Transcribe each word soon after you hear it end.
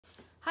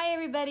Hi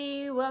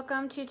everybody,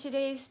 welcome to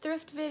today's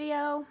thrift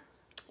video.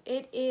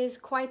 It is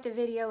quite the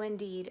video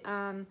indeed.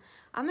 I'm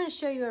going to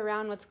show you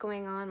around what's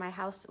going on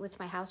with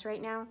my house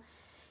right now.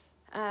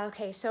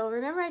 Okay, so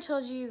remember I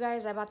told you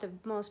guys I bought the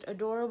most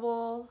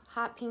adorable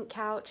hot pink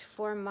couch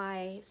for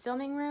my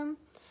filming room?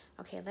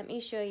 Okay, let me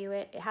show you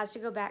it. It has to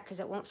go back because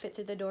it won't fit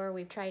through the door.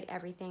 We've tried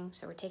everything,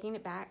 so we're taking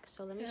it back.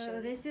 So let me show you.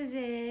 So this is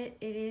it.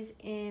 It is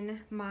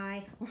in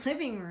my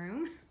living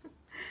room.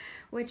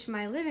 Which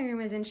my living room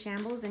is in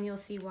shambles, and you'll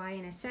see why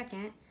in a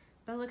second.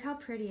 But look how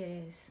pretty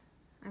it is.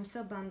 I'm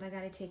so bummed I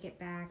gotta take it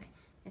back.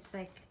 It's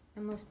like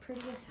the most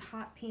prettiest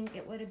hot pink.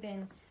 It would have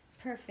been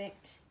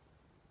perfect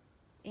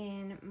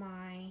in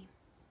my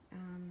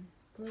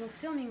little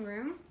filming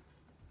room.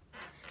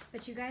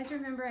 But you guys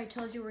remember I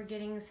told you we're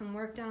getting some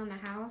work done on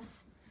the house?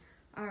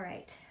 All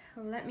right,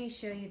 let me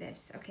show you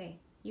this. Okay,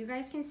 you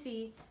guys can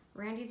see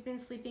Randy's been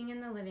sleeping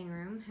in the living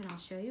room, and I'll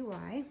show you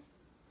why.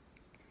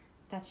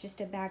 That's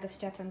just a bag of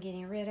stuff I'm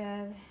getting rid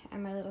of,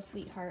 and my little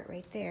sweetheart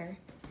right there.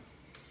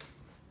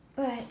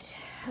 But,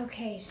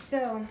 okay,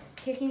 so,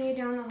 taking you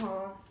down the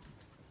hall,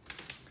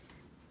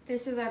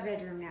 this is our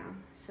bedroom now.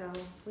 So,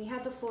 we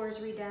had the floors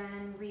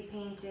redone,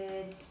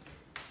 repainted.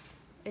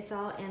 It's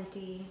all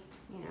empty,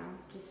 you know,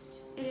 just,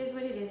 it is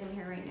what it is in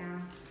here right now.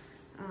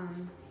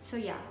 So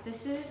yeah,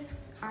 this is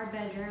our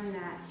bedroom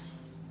that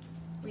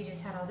we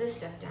just had all this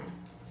stuff done.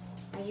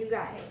 Now you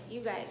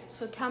guys,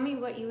 so tell me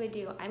what you would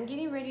do. I'm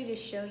getting ready to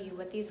show you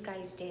what these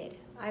guys did.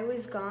 I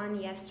was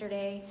gone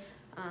yesterday.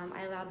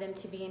 I allowed them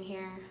to be in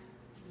here.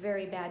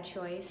 Very bad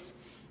choice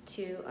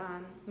to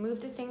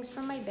move the things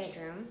from my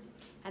bedroom.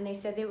 And they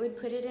said they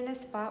would put it in a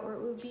spot where it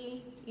would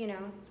be, you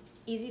know,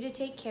 easy to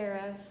take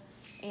care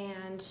of.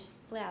 And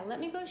yeah,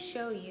 let me go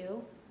show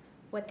you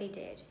what they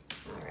did.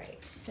 All right,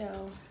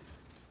 so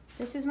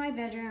this is my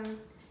bedroom.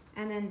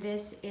 And then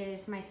this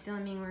is my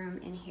filming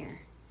room in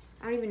here.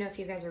 I don't even know if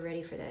you guys are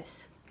ready for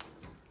this.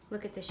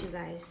 Look at this, you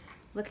guys.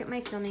 Look at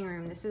my filming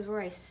room. This is where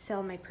I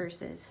sell my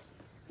purses.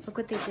 Look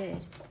what they did.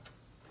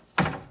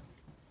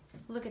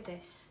 Look at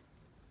this.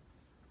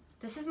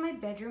 This is my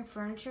bedroom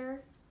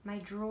furniture, my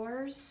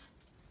drawers.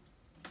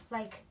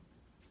 Like,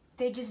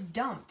 they just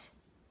dumped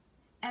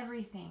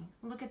everything.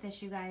 Look at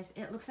this, you guys.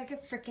 It looks like a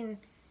freaking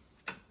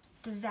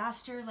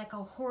disaster, like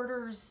a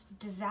hoarder's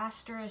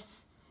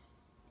disastrous.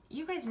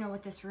 You guys know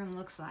what this room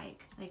looks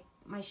like. Like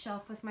my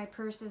shelf with my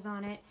purses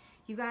on it.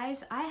 You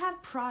guys, I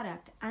have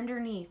product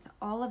underneath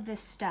all of this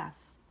stuff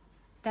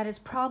that is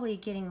probably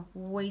getting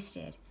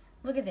wasted.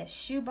 Look at this,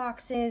 shoe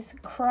boxes,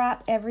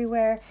 crap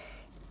everywhere.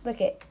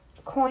 Look at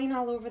coin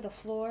all over the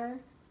floor.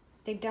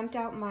 They dumped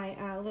out my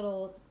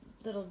little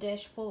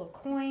dish full of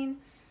coin.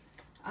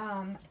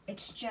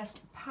 It's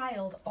just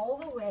piled all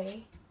the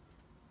way,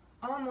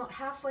 almost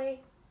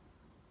halfway,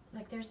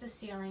 like there's the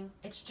ceiling.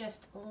 It's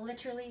just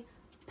literally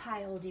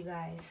piled, you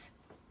guys.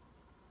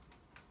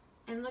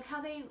 And look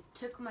how they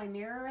took my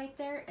mirror right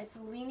there. It's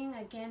leaning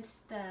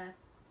against the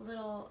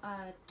little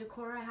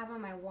decor I have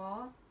on my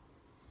wall.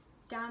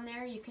 Down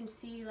there you can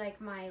see like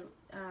my,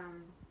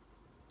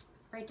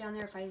 right down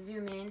there if I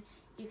zoom in,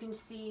 you can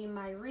see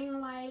my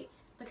ring light.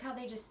 Look how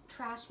they just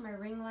trashed my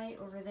ring light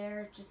over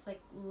there, just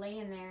like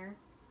laying there.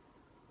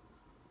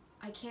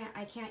 I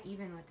can't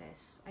even with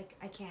this.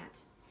 I can't.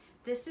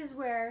 This is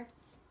where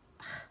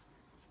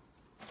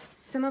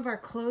some of our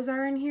clothes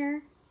are in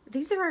here.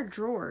 These are our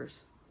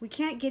drawers. We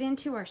can't get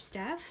into our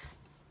stuff.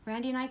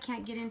 Randy and I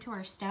can't get into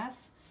our stuff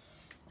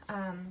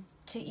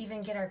to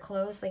even get our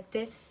clothes. Like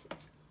this,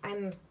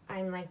 I'm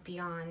like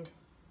beyond.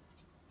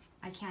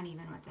 I can't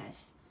even with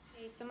this.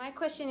 Okay, so my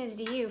question is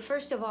to you.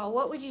 First of all,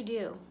 what would you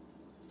do?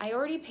 I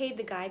already paid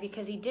the guy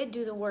because he did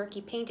do the work.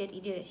 He painted. He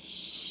did a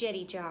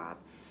shitty job,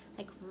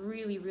 like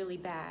really, really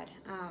bad.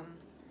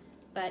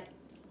 But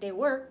they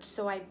worked,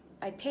 so I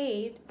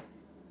paid.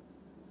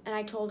 And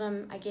I told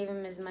him, I gave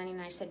him his money,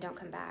 and I said, don't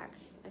come back.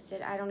 I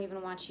said, I don't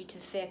even want you to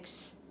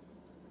fix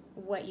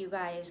what you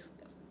guys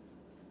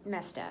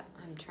messed up.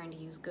 I'm trying to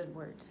use good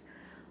words.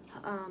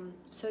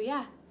 So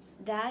yeah,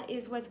 that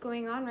is what's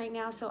going on right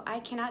now. So I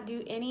cannot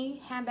do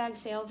any handbag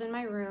sales in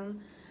my room.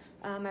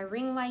 My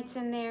ring light's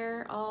in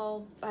there.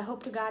 I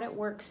hope to God it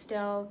works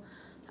still.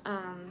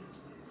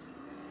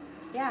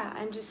 Yeah,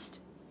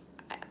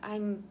 I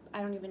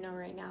don't even know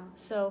right now.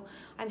 So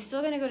I'm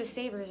still gonna go to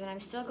Savers, and I'm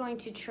still going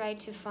to try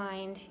to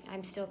find,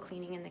 I'm still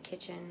cleaning in the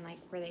kitchen, like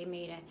where they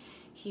made a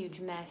huge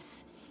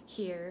mess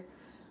here.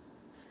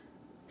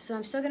 So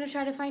I'm still gonna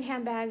try to find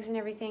handbags and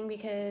everything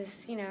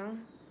because, you know,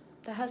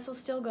 the hustle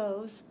still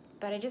goes.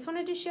 But I just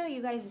wanted to show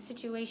you guys the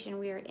situation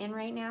we are in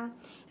right now.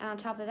 And on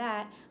top of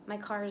that, my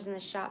car is in the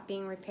shop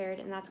being repaired,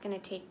 and that's gonna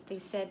take, they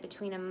said,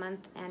 between a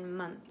month and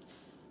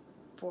months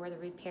for the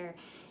repair,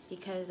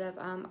 because of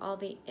all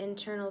the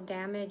internal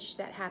damage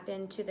that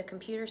happened to the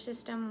computer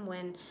system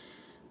when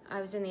I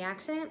was in the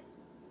accident,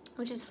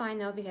 which is fine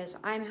though, because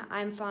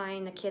I'm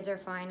fine, the kids are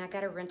fine, I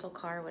got a rental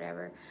car,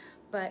 whatever,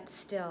 but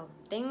still,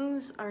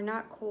 things are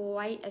not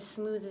quite as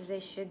smooth as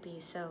they should be,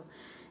 so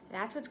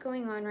that's what's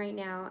going on right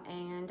now,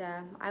 and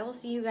I will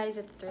see you guys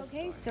at the thrift store.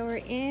 Okay, so we're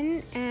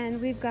in,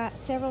 and we've got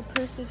several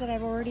purses that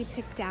I've already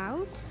picked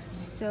out.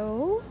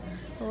 So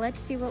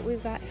let's see what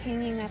we've got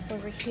hanging up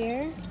over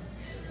here.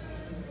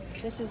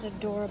 This is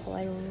adorable.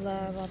 I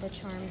love all the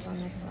charms on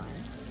this one.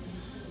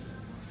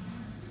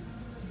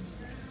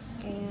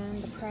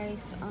 And the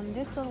price on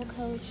this little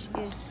coach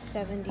is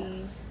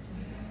 $70.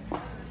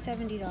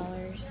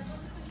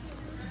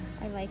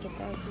 I like it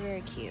though, it's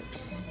very cute.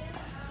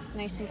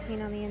 Nice and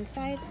clean on the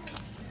inside.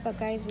 But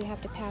guys, we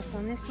have to pass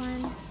on this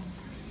one.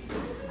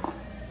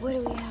 What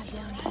do we have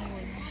down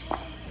here?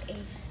 A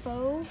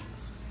faux,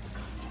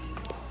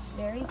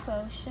 very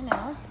faux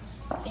Chanel.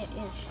 It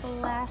is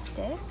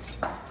plastic.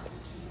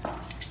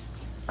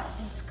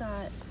 It's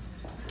got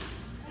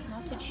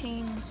lots of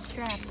chain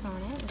straps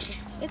on it, which is,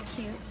 it's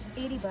cute.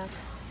 80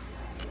 bucks.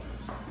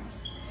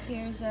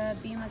 Here's a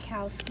B.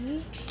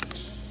 Makowski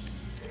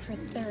for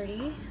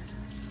 30.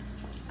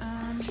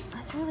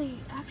 That's really,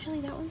 actually,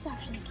 that one's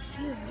actually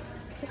cute.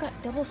 It's got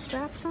double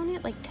straps on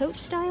it, like tote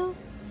style.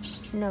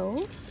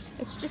 No,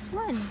 it's just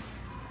one.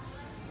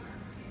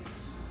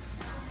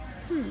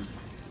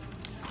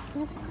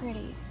 That's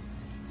pretty.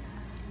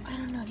 I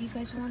don't know, do you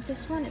guys want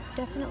this one? It's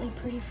definitely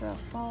pretty for a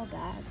fall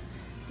bag.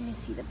 Let me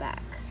see the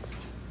back.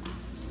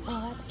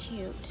 Oh, that's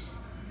cute.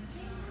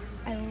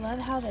 I love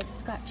how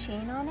it's got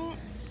chain on it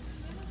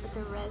with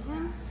the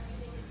resin.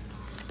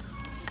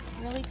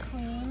 Really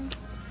clean.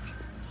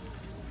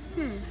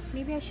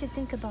 Maybe I should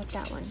think about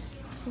that one.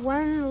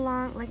 One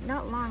long, like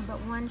not long, but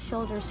one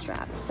shoulder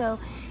strap. So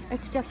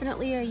it's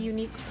definitely a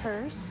unique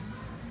purse,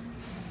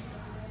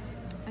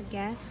 I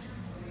guess.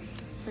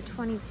 For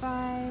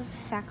 25,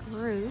 sac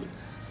roots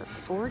for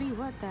 40,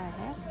 what the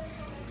heck?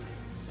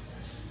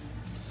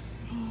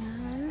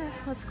 And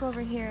let's go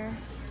over here.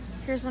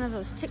 Here's one of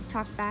those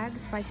TikTok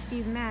bags by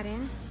Steve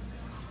Madden.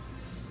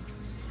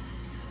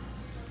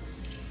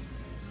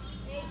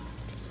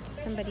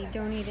 Somebody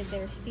donated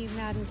their Steve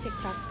Madden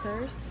TikTok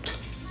purse.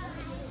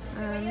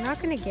 I'm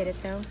not gonna get it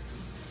though.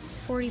 It's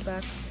 40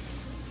 bucks.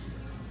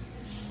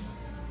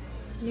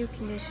 New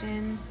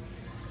condition.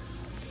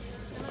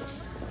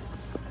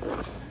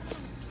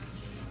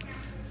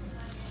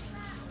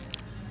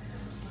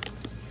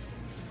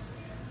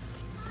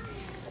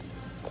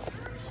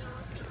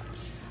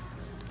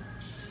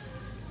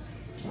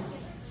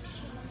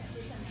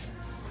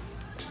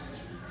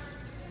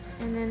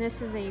 And then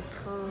this is a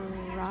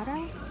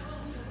Prada,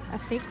 a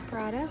fake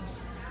Prada,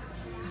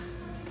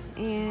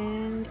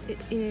 and it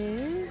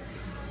is,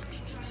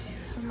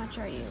 how much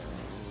are you?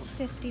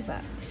 50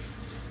 bucks.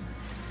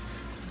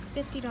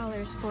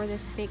 $50 for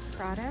this fake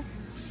Prada.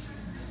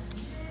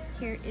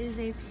 Here is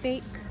a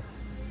fake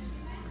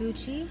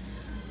Gucci,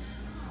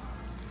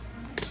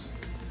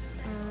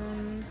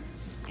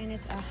 and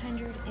it's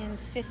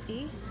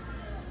 150.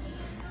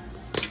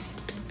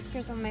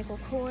 Here's a Michael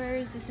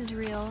Kors. This is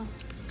real.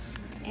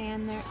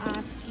 And they're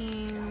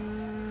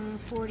asking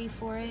 40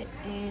 for it,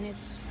 and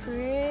it's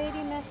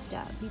pretty messed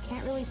up. You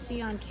can't really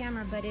see on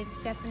camera, but it's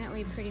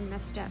definitely pretty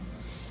messed up.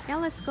 Now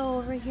let's go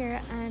over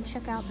here and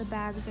check out the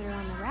bags that are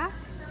on the rack.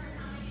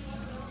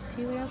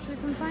 See what else we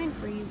can find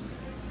for you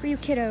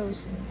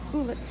kiddos.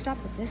 Ooh, let's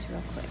stop with this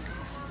real quick.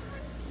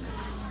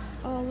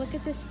 Oh, look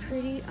at this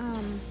pretty,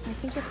 I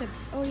think it's a,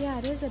 oh yeah,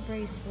 it is a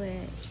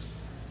bracelet.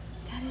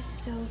 That is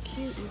so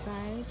cute, you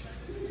guys.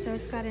 So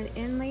it's got an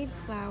inlaid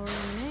flower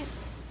in it.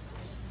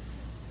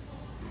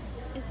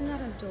 Isn't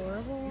that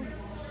adorable?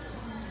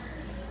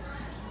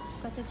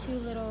 Got the two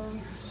little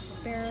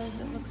sparrows,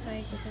 it looks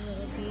like, with a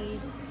little bead.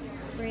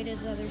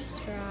 Braided leather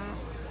strap.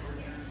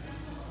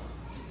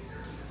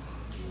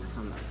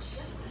 How much?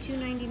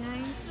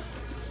 $2.99?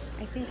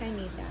 I think I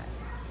need that.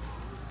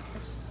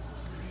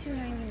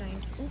 $2.99.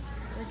 Oops,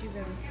 where'd you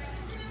go?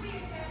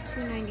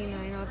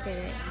 $2.99, I'll get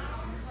it.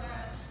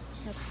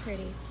 That's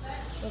pretty.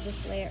 We'll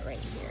just lay it right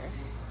here.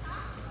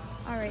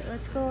 Alright,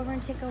 let's go over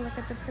and take a look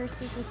at the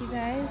purses with you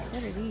guys.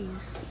 What are these?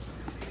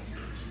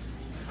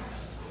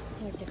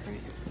 They're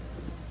different.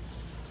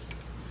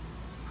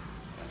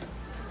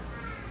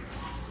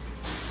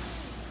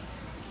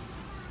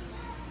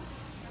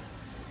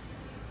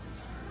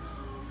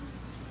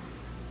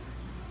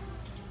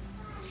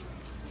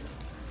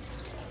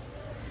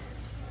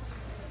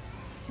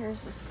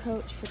 Here's this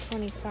coach for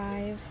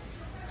 25.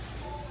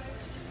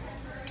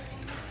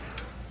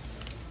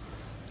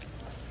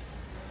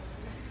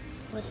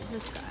 What's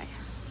this guy?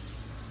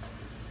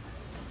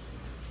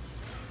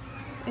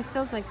 It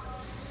feels like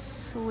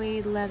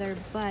suede leather,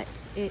 but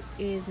it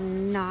is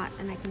not,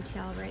 and I can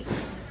tell right now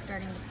it's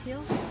starting to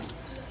peel.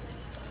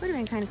 Would have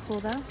been kind of cool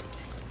though.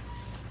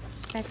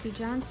 Betsy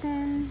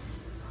Johnson,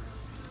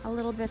 a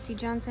little Betsy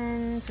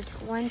Johnson for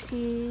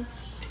 20.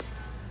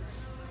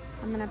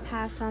 I'm gonna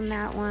pass on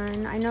that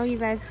one. I know you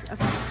guys,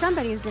 okay,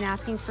 somebody's been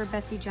asking for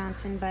Betsy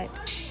Johnson, but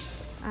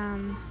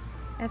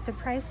if the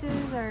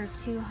prices are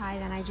too high,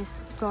 then I just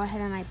go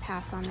ahead and I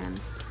pass on them.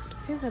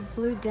 Here's a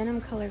blue denim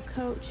color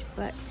coach,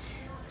 but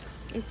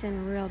it's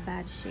in real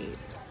bad shape.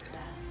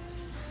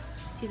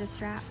 See the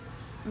strap?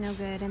 No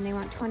good. And they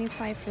want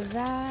 25 for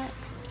that.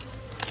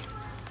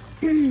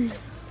 And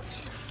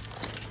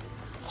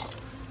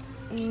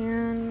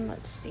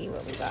let's see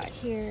what we got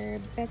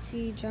here.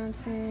 Betsy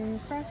Johnson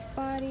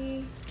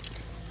crossbody.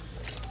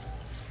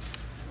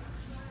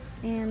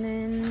 And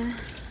then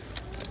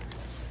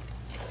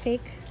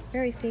fake,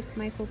 very fake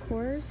Michael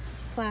Kors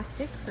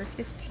plastic for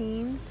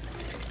 $15.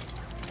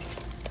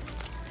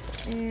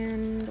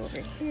 And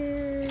over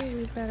here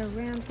we've got a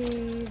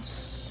Rampage,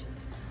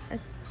 a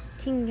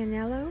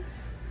Tinganello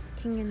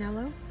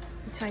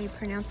is how you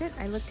pronounce it.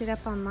 I looked it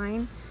up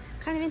online.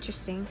 Kind of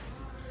interesting.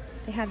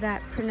 They have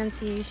that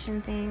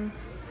pronunciation thing.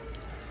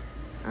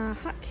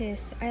 Hot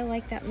Kiss, I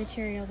like that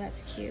material,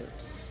 that's cute.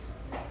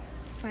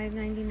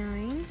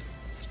 $5.99.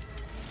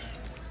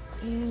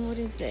 And what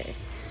is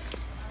this?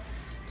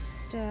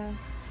 Just a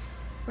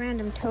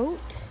random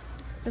tote.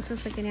 This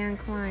looks like an Anne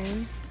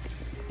Klein.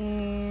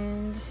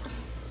 And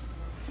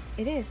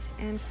it is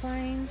Anne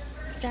Klein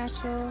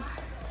satchel.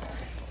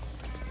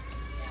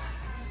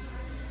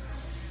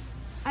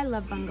 I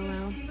love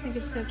Bungalow. I think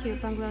it's so cute.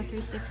 Bungalow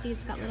 360.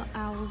 It's got little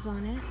owls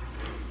on it.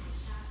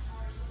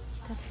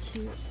 That's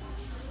cute.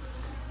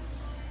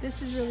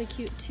 This is really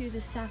cute too, the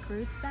Sac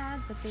Roots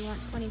bag, but they want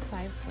 $25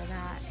 for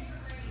that.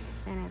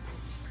 And it's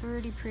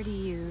pretty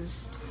used.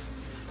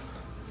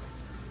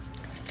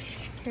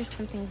 Here's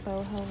something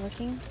boho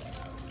looking.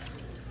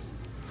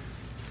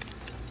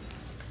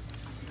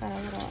 Got a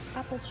little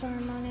apple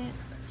charm on it.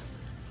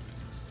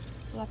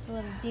 Lots of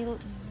little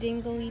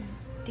dinglies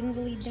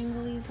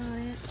on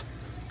it.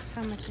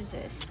 How much is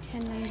this?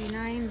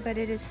 $10.99, but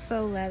it is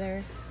faux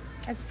leather.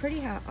 That's pretty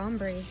hot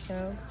ombre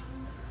though.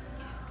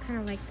 Kind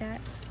of like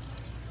that.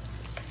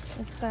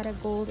 It's got a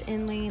gold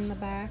inlay in the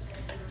back.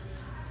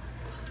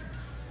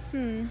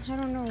 I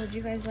don't know. Would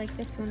you guys like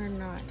this one or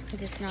not?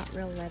 Because it's not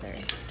real leather.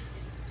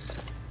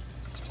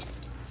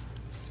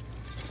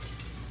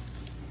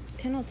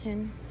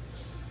 Pendleton.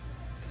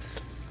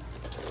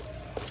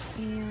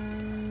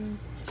 And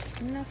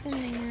nothing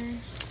there.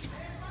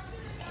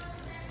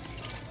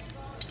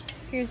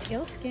 Here's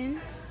Ilskin,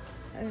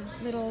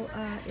 a little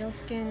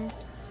Ilskin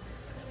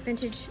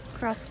vintage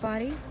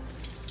crossbody.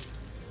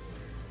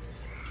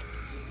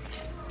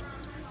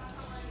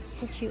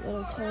 It's a cute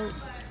little tote.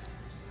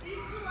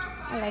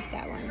 I like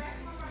that one.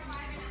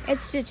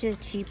 It's just a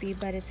cheapie,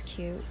 but it's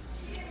cute.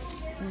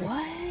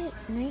 What?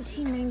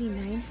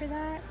 $19.99 for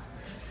that?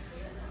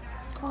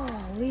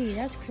 Holy,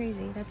 that's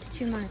crazy. That's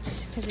too much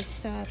because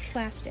it's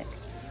plastic.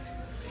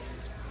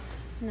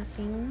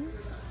 Nothing.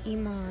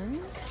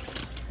 Iman.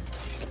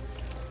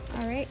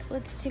 Alright,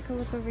 let's take a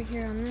look over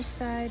here on this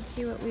side,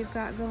 see what we've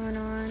got going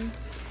on.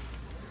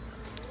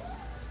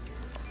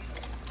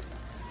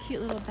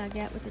 Cute little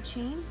baguette with a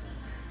chain.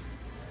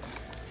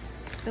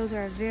 Those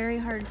are a very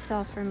hard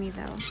sell for me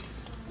though.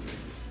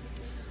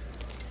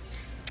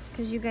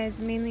 Because you guys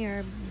mainly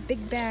are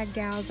big bag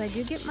gals. I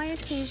do get my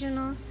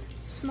occasional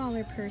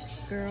smaller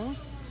purse girl,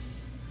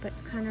 but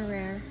it's kind of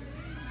rare.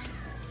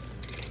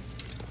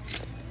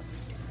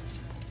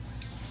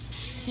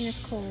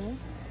 Kenneth Cole.